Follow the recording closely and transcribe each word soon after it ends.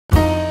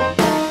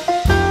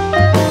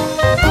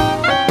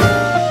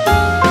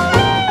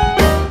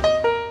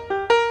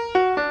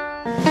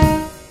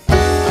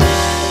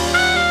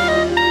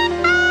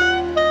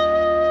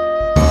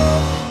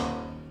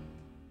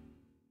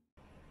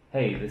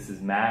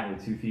Matt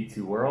with 2 Feet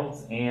 2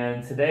 Worlds,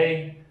 and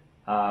today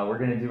we're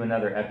going to do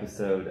another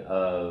episode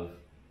of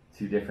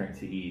 2 Different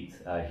to Eat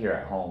here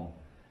at home.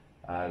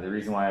 The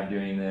reason why I'm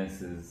doing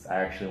this is I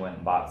actually went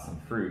and bought some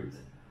fruit.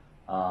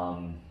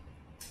 And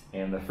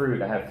the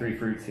fruit, I have 3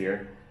 fruits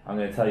here. I'm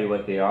going to tell you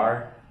what they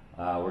are.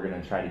 We're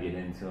going to try to get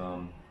into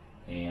them,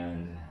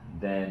 and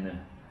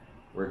then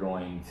we're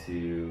going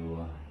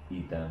to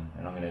eat them,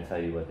 and I'm going to tell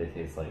you what they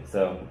taste like.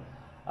 So,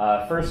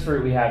 first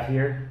fruit we have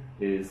here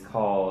is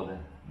called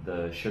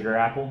the sugar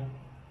apple.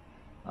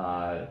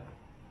 You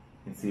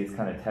can see it's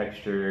kind of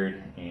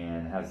textured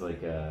and has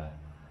like a,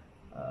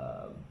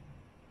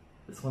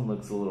 this one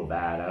looks a little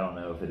bad. I don't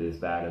know if it is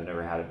bad. I've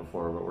never had it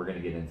before, but we're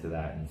going to get into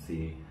that and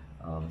see.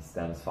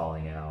 Stems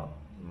falling out.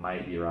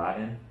 Might be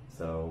rotten,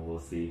 so we'll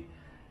see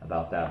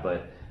about that.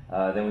 But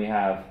then we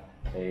have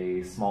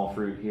a small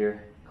fruit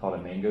here called a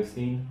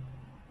mangosteen.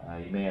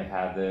 You may have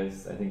had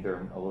this. I think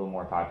they're a little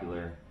more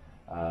popular,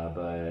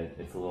 but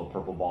it's a little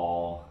purple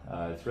ball.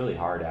 It's really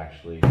hard,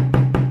 actually. You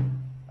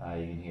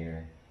can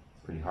hear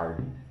it's pretty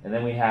hard. And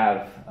then we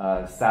have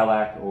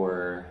salak,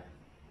 or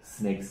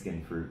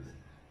snakeskin fruit,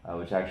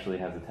 which actually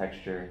has a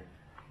texture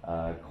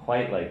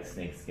quite like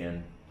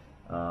snakeskin.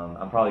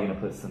 I'm probably going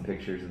to put some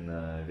pictures in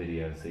the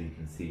video so you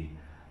can see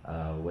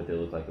what they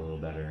look like a little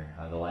better.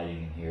 The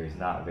lighting in here is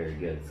not very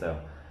good, so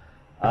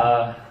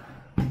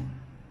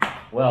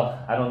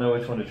well, I don't know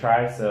which one to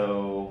try.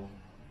 So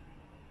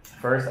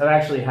first, I've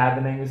actually had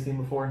the mangosteen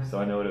before, so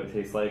I know what it would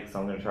taste like, so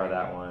I'm going to try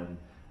that one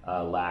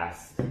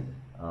last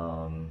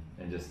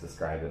and just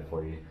describe it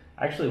for you.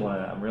 Actually,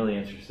 I'm really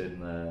interested in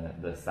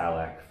the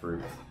salak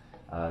fruit,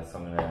 so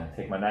I'm going to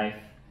take my knife.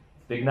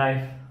 It's a big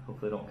knife,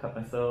 hopefully I don't cut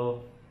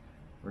myself.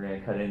 We're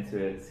going to cut into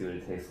it, see what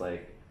it tastes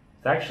like.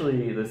 It's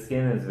actually, the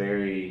skin is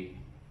very,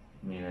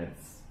 I mean,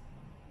 it's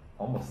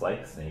almost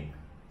like snake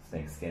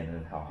skin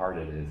and how hard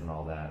it is and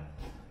all that.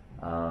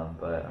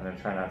 But I'm going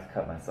to try not to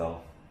cut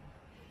myself.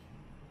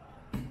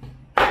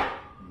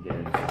 Get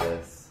into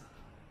this.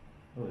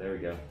 Oh, there we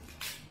go.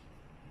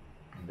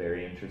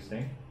 Very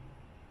interesting.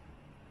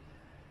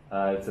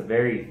 It's a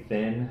very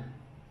thin,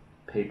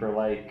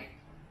 paper-like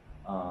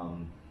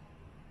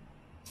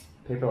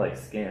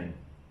skin.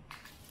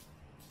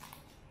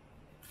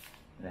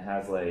 And it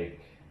has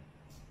like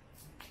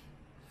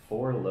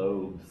 4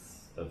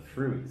 lobes of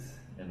fruit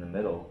in the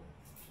middle.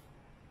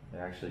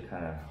 They're actually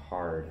kind of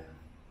hard.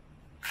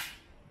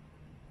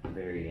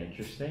 Very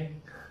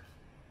interesting.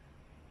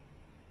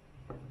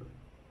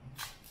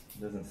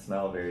 It doesn't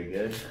smell very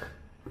good,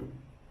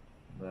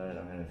 but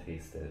I'm going to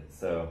taste it.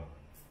 So,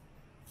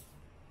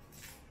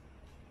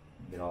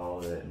 get all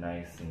of it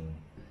nice and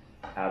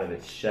out of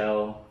its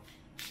shell.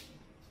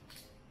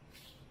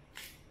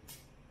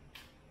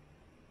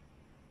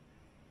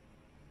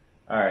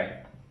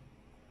 Alright,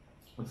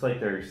 looks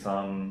like there's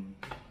a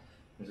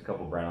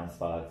couple brown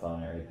spots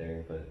on it right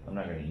there, but I'm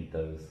not going to eat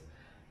those.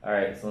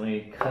 Alright, so let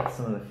me cut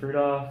some of the fruit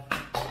off.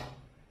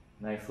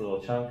 Nice little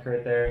chunk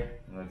right there.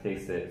 I'm going to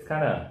taste it.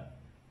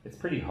 It's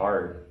pretty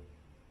hard.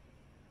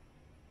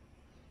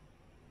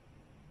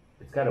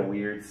 It's got a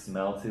weird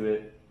smell to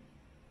it.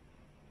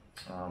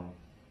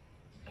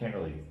 Can't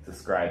really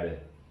describe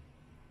it.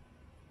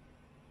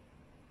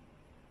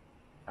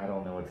 I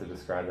don't know what to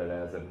describe that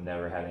as. I've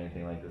never had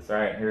anything like this. All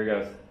right, here it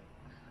goes.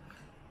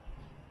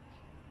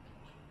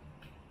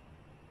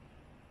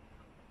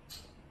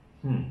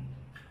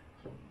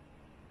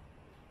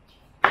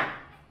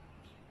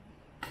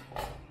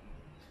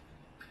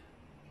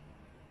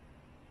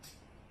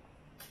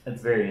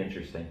 It's very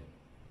interesting.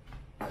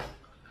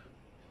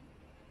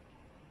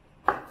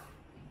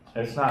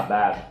 It's not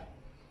bad.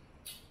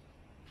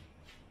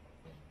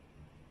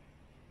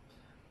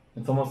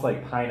 It's almost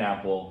like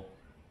pineapple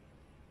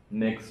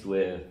mixed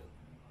with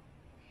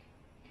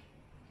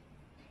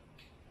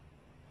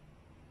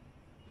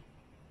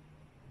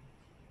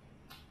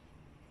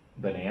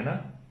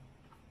banana.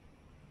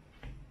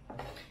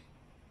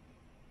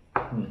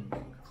 I'm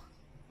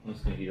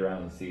just going to eat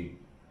around and see.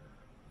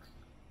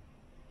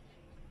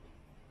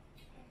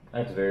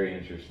 That's very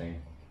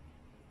interesting.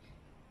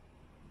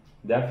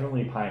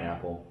 Definitely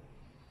pineapple.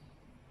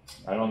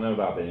 I don't know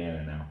about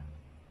banana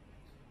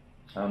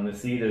now. The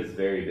seed is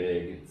very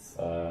big. It's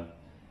a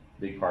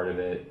big part of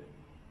it.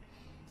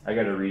 I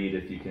gotta read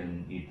if you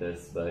can eat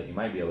this, but you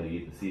might be able to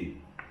eat the seed.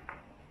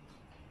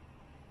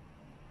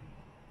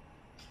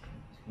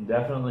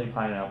 Definitely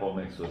pineapple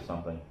mixed with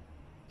something.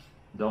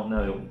 Don't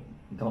know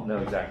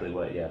exactly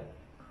what yet,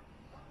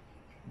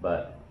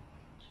 but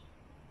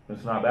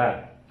it's not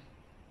bad.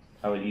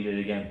 I would eat it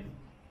again.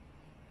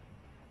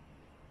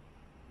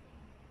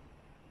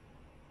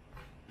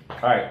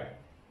 Alright,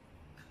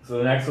 so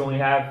the next one we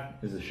have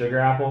is a sugar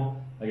apple.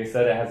 Like I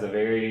said, it has a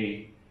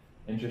very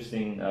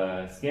interesting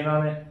skin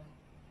on it.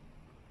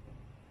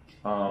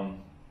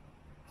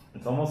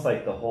 It's almost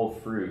like the whole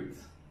fruit.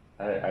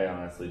 I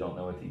honestly don't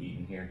know what to eat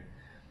in here.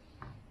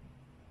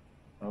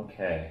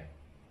 Okay.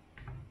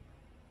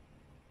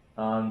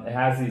 It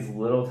has these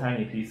little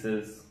tiny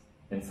pieces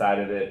inside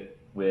of it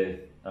with,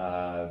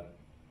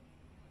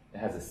 it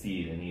has a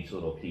seed in each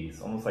little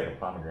piece, almost like a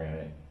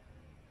pomegranate.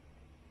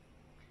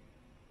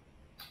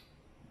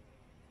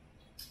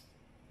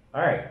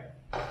 All right.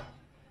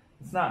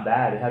 It's not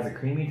bad. It has a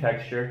creamy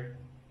texture.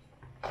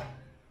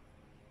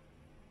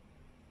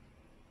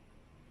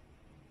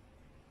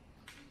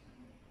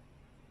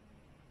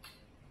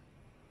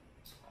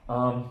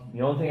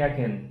 The only thing I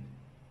can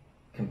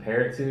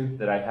compare it to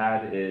that I've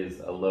had is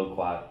a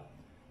loquat.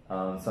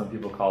 Some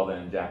people call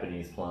them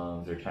Japanese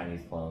plums or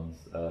Chinese plums.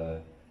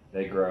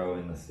 They grow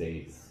in the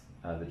States,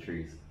 the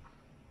trees.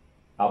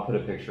 I'll put a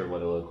picture of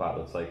what a loquat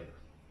looks like,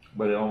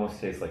 but it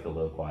almost tastes like a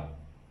loquat.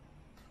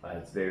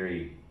 It's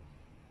very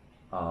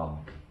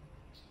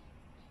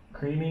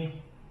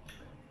creamy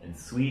and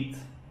sweet.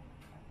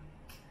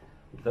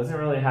 It doesn't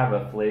really have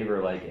a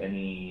flavor like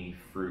any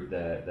fruit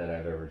that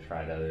I've ever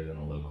tried other than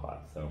a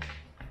loquat, so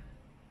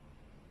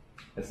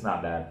it's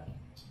not bad.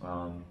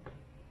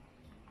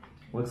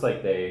 Looks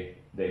like they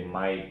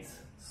might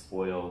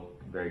spoil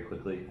very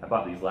quickly. I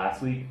bought these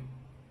last week,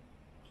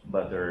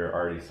 but they're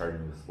already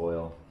starting to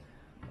spoil.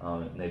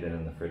 And they've been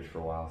in the fridge for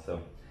a while. So,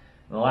 and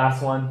the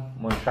last one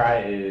I'm gonna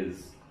try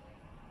is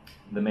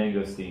the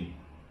mangosteen.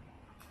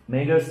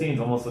 Mangosteens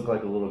almost look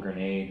like a little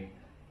grenade,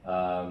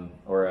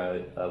 or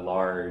a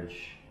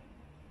large,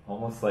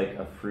 almost like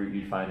a fruit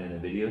you'd find in a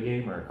video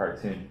game or a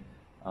cartoon.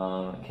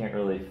 I can't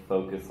really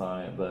focus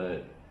on it,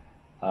 but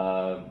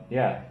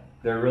yeah,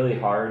 they're really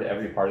hard.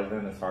 Every part of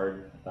them is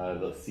hard.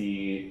 The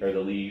seed or the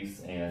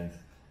leaves and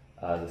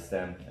the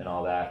stem and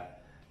all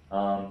that.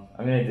 I'm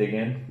gonna dig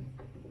in,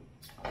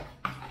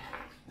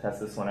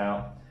 test this one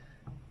out.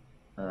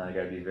 I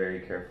gotta be very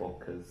careful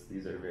because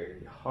these are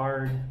very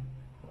hard.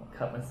 I'll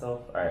cut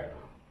myself. All right.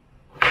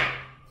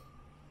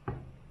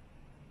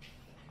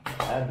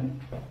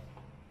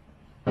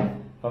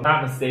 If I'm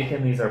not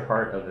mistaken, these are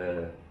part of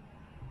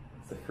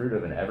it's the fruit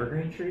of an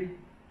evergreen tree.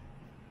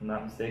 If I'm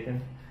not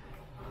mistaken.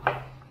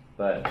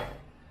 But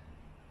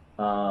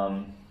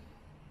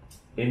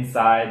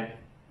inside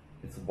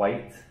it's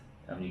white.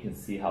 You can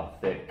see how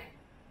thick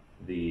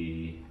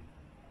the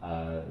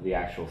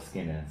actual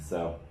skin is.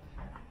 So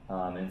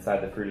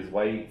inside the fruit is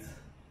white.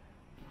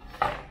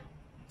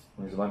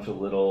 There's a bunch of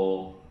the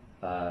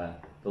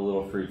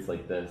little fruits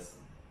like this.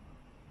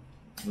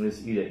 We'll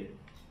just eat it.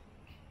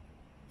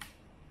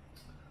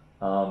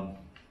 Some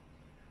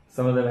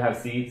of them have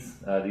seeds.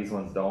 These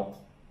ones don't.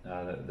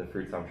 The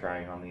fruits I'm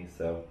trying on these,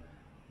 so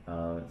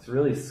it's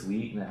really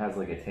sweet and it has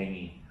like a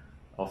tangy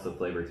also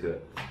flavor to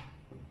it.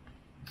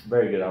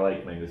 Very good. I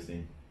like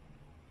mangosteen.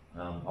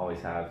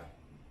 Always have.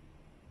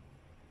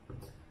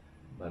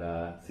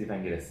 But see if I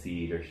can get a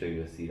seed or show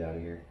you a seed out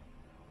of here.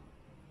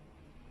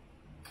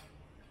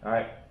 All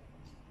right.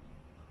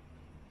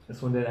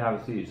 This one didn't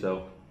have a seed,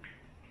 so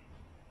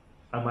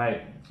I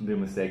might be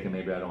mistaken.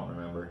 Maybe I don't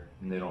remember,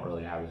 and they don't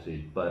really have a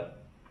seed,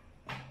 but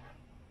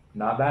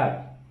not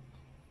bad.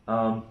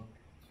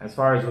 As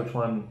far as which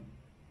one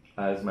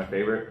is my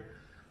favorite,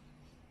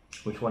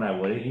 which one I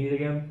wouldn't eat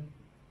again,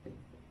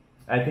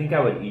 I think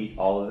I would eat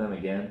all of them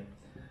again.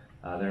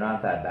 They're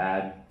not that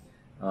bad.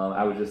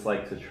 I would just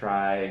like to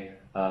try.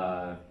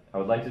 I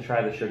would like to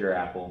try the sugar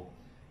apple,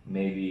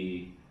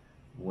 maybe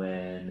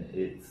when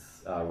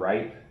it's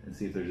ripe, and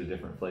see if there's a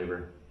different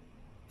flavor.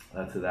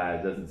 To that,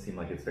 it doesn't seem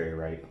like it's very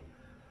ripe.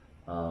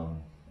 I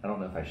don't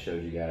know if I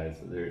showed you guys,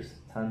 but there's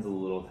tons of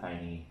little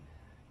tiny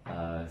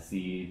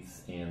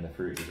seeds, and the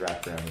fruit is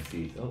wrapped around the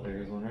seeds. Oh,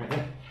 there's one right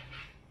there.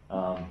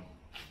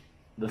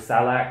 The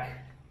salak,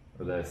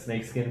 or the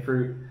snakeskin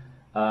fruit,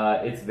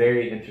 it's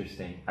very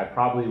interesting. I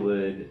probably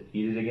would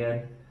eat it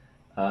again,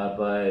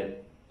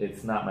 but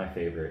it's not my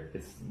favorite.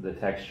 It's the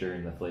texture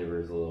and the flavor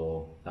is a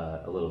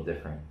little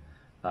different.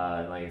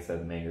 And like I said,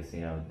 the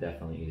mangosteen I would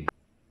definitely eat again.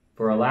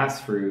 For our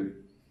last fruit,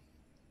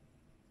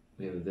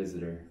 we have a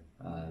visitor.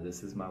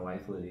 This is my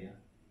wife, Lydia.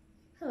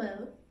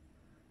 Hello.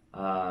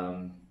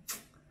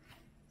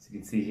 So you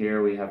can see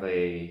here we have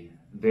a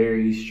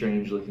very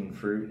strange looking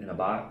fruit in a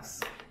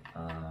box.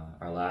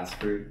 Our last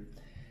fruit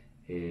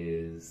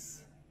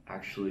is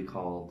actually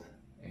called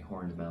a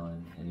horned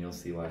melon, and you'll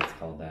see why it's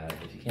called that.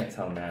 If you can't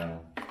tell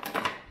now,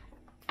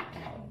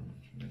 I'm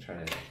going to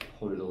try to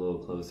hold it a little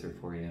closer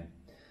for you.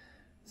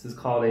 This is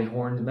called a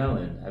horned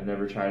melon. I've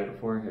never tried it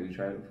before. Have you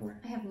tried it before?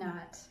 I have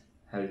not.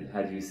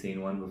 Had you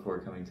seen one before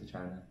coming to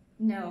China?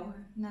 No,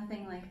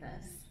 nothing like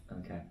this.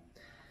 Okay.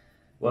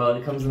 Well,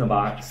 it comes in a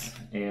box,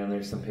 and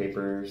there's some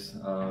papers.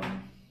 You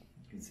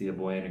can see a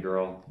boy and a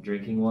girl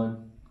drinking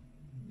one.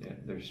 Yeah,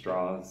 there's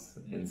straws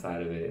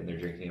inside of it, and they're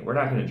drinking it. We're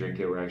not going to drink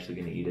it. We're actually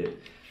going to eat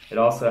it. It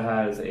also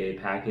has a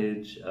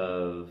package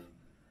of,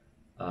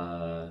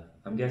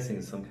 I'm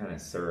guessing some kind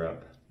of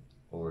syrup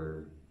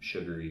or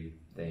sugary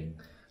thing.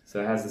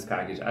 So it has this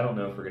package. I don't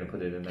know if we're going to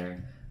put it in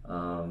there,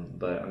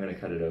 but I'm going to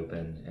cut it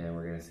open, and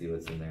we're going to see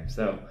what's in there.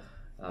 So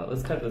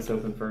let's cut this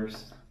open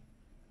first,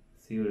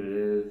 see what it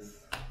is.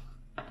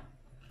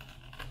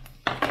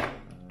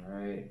 All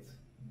right.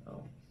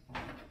 Oh,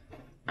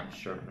 let's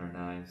sharpen our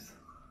knives.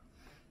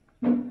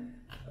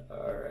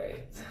 All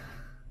right.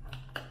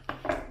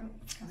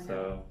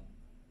 So,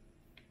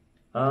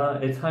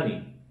 it's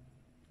honey.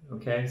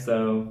 Okay,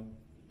 so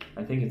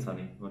I think it's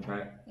honey. You want to try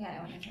it? Yeah, I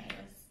want to try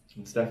this.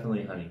 It's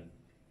definitely honey.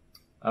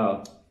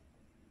 Oh,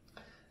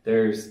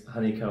 There's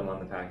honeycomb on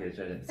the package.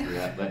 I didn't see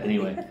that, but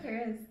anyway.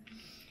 There is.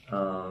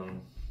 All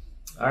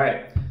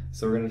right,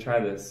 so we're gonna try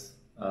this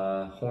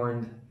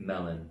horned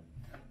melon.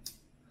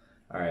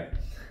 All right,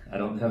 I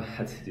don't know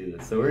how to do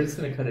this, so we're just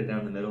gonna cut it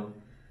down the middle.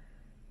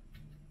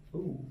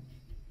 Ooh.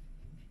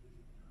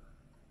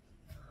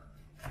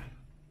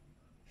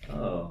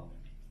 Oh,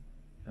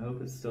 I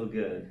hope it's still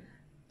good.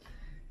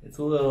 It's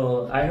a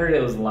little, I heard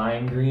it was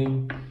lime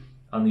green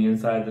on the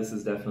inside. This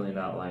is definitely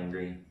not lime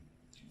green.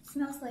 It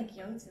smells like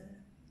Yoza,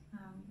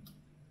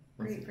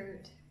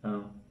 grapefruit.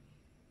 Oh.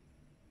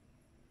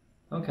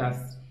 Okay.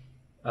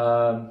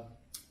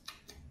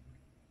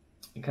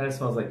 It kind of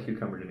smells like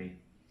cucumber to me.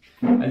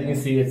 As you can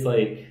see, it's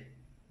like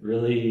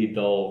really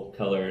dull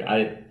colored.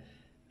 I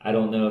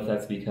don't know if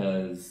that's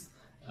because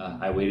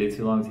I waited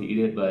too long to eat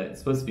it, but it's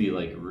supposed to be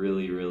like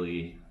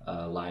really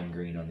lime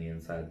green on the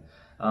inside.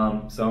 So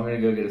I'm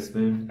gonna go get a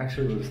spoon.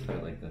 Actually, we'll just cut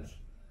it like this.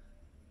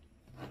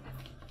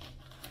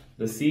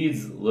 The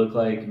seeds look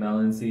like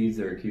melon seeds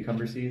or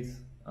cucumber seeds.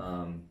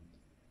 Oh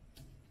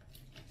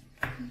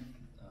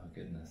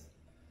goodness.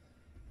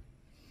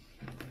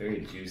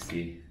 Very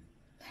juicy.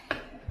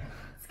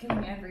 It's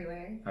getting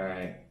everywhere. All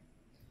right.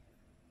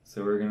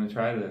 So we're gonna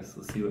try this.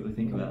 Let's see what we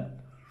think of that.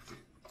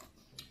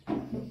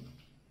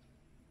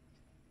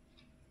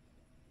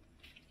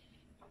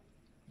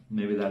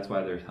 Maybe that's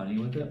why there's honey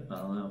with it. I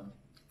don't know.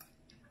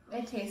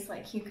 It tastes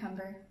like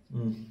cucumber,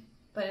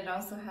 but it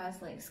also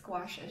has like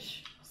squash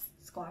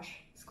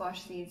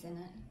seeds in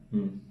it.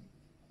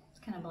 It's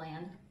kind of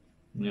bland.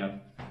 Yeah.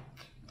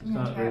 It's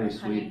not very sweet.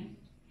 Honey.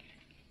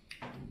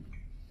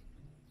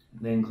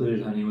 They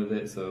included honey with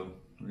it, so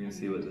we're gonna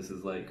see what this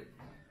is like.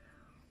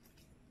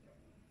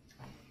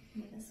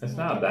 It's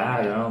not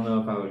bad. I don't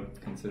know if I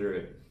would consider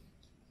it.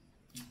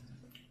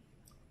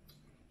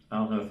 I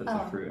don't know if it's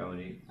a fruit I would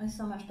eat. It's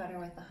so much better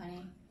with the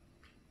honey.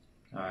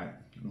 All right,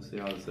 we'll see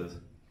how this is.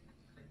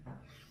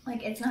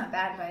 Like, it's not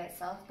bad by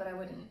itself, but I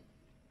wouldn't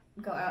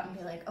go out and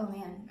be like, oh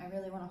man, I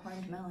really want a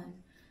horned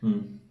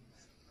melon.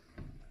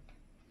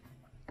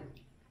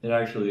 It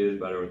actually is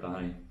better with the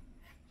honey.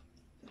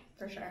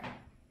 For sure.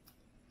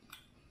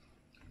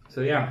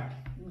 So yeah.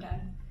 I'm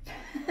done.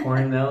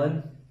 Horned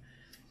melon.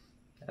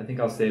 I think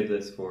I'll save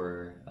this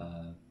for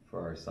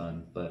our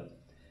son, but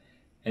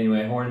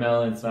anyway, horned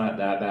melon, it's not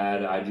that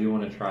bad. I do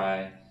want to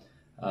try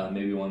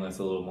maybe one that's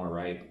a little more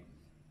ripe.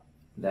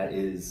 That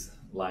is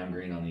lime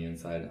green on the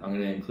inside. I'm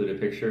going to include a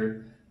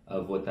picture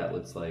of what that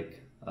looks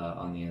like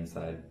on the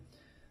inside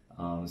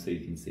so you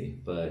can see,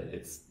 but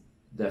it's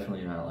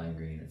definitely not lime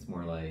green. It's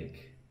more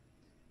like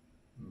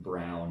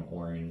brown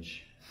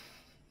orange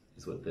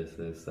is what this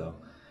is. So,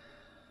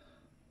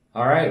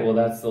 all right, well,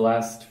 that's the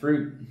last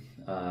fruit,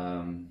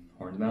 horned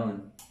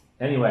melon.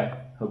 Anyway,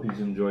 hope you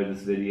enjoyed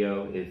this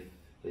video.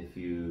 If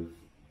you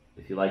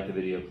like the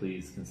video,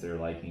 please consider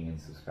liking and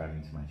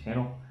subscribing to my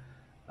channel.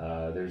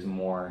 There's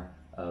more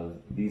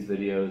of these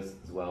videos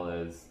as well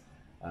as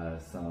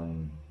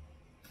some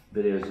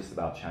videos just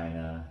about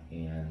China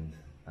and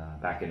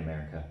back in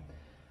America.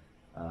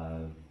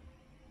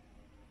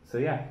 So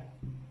yeah,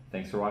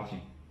 thanks for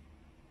watching.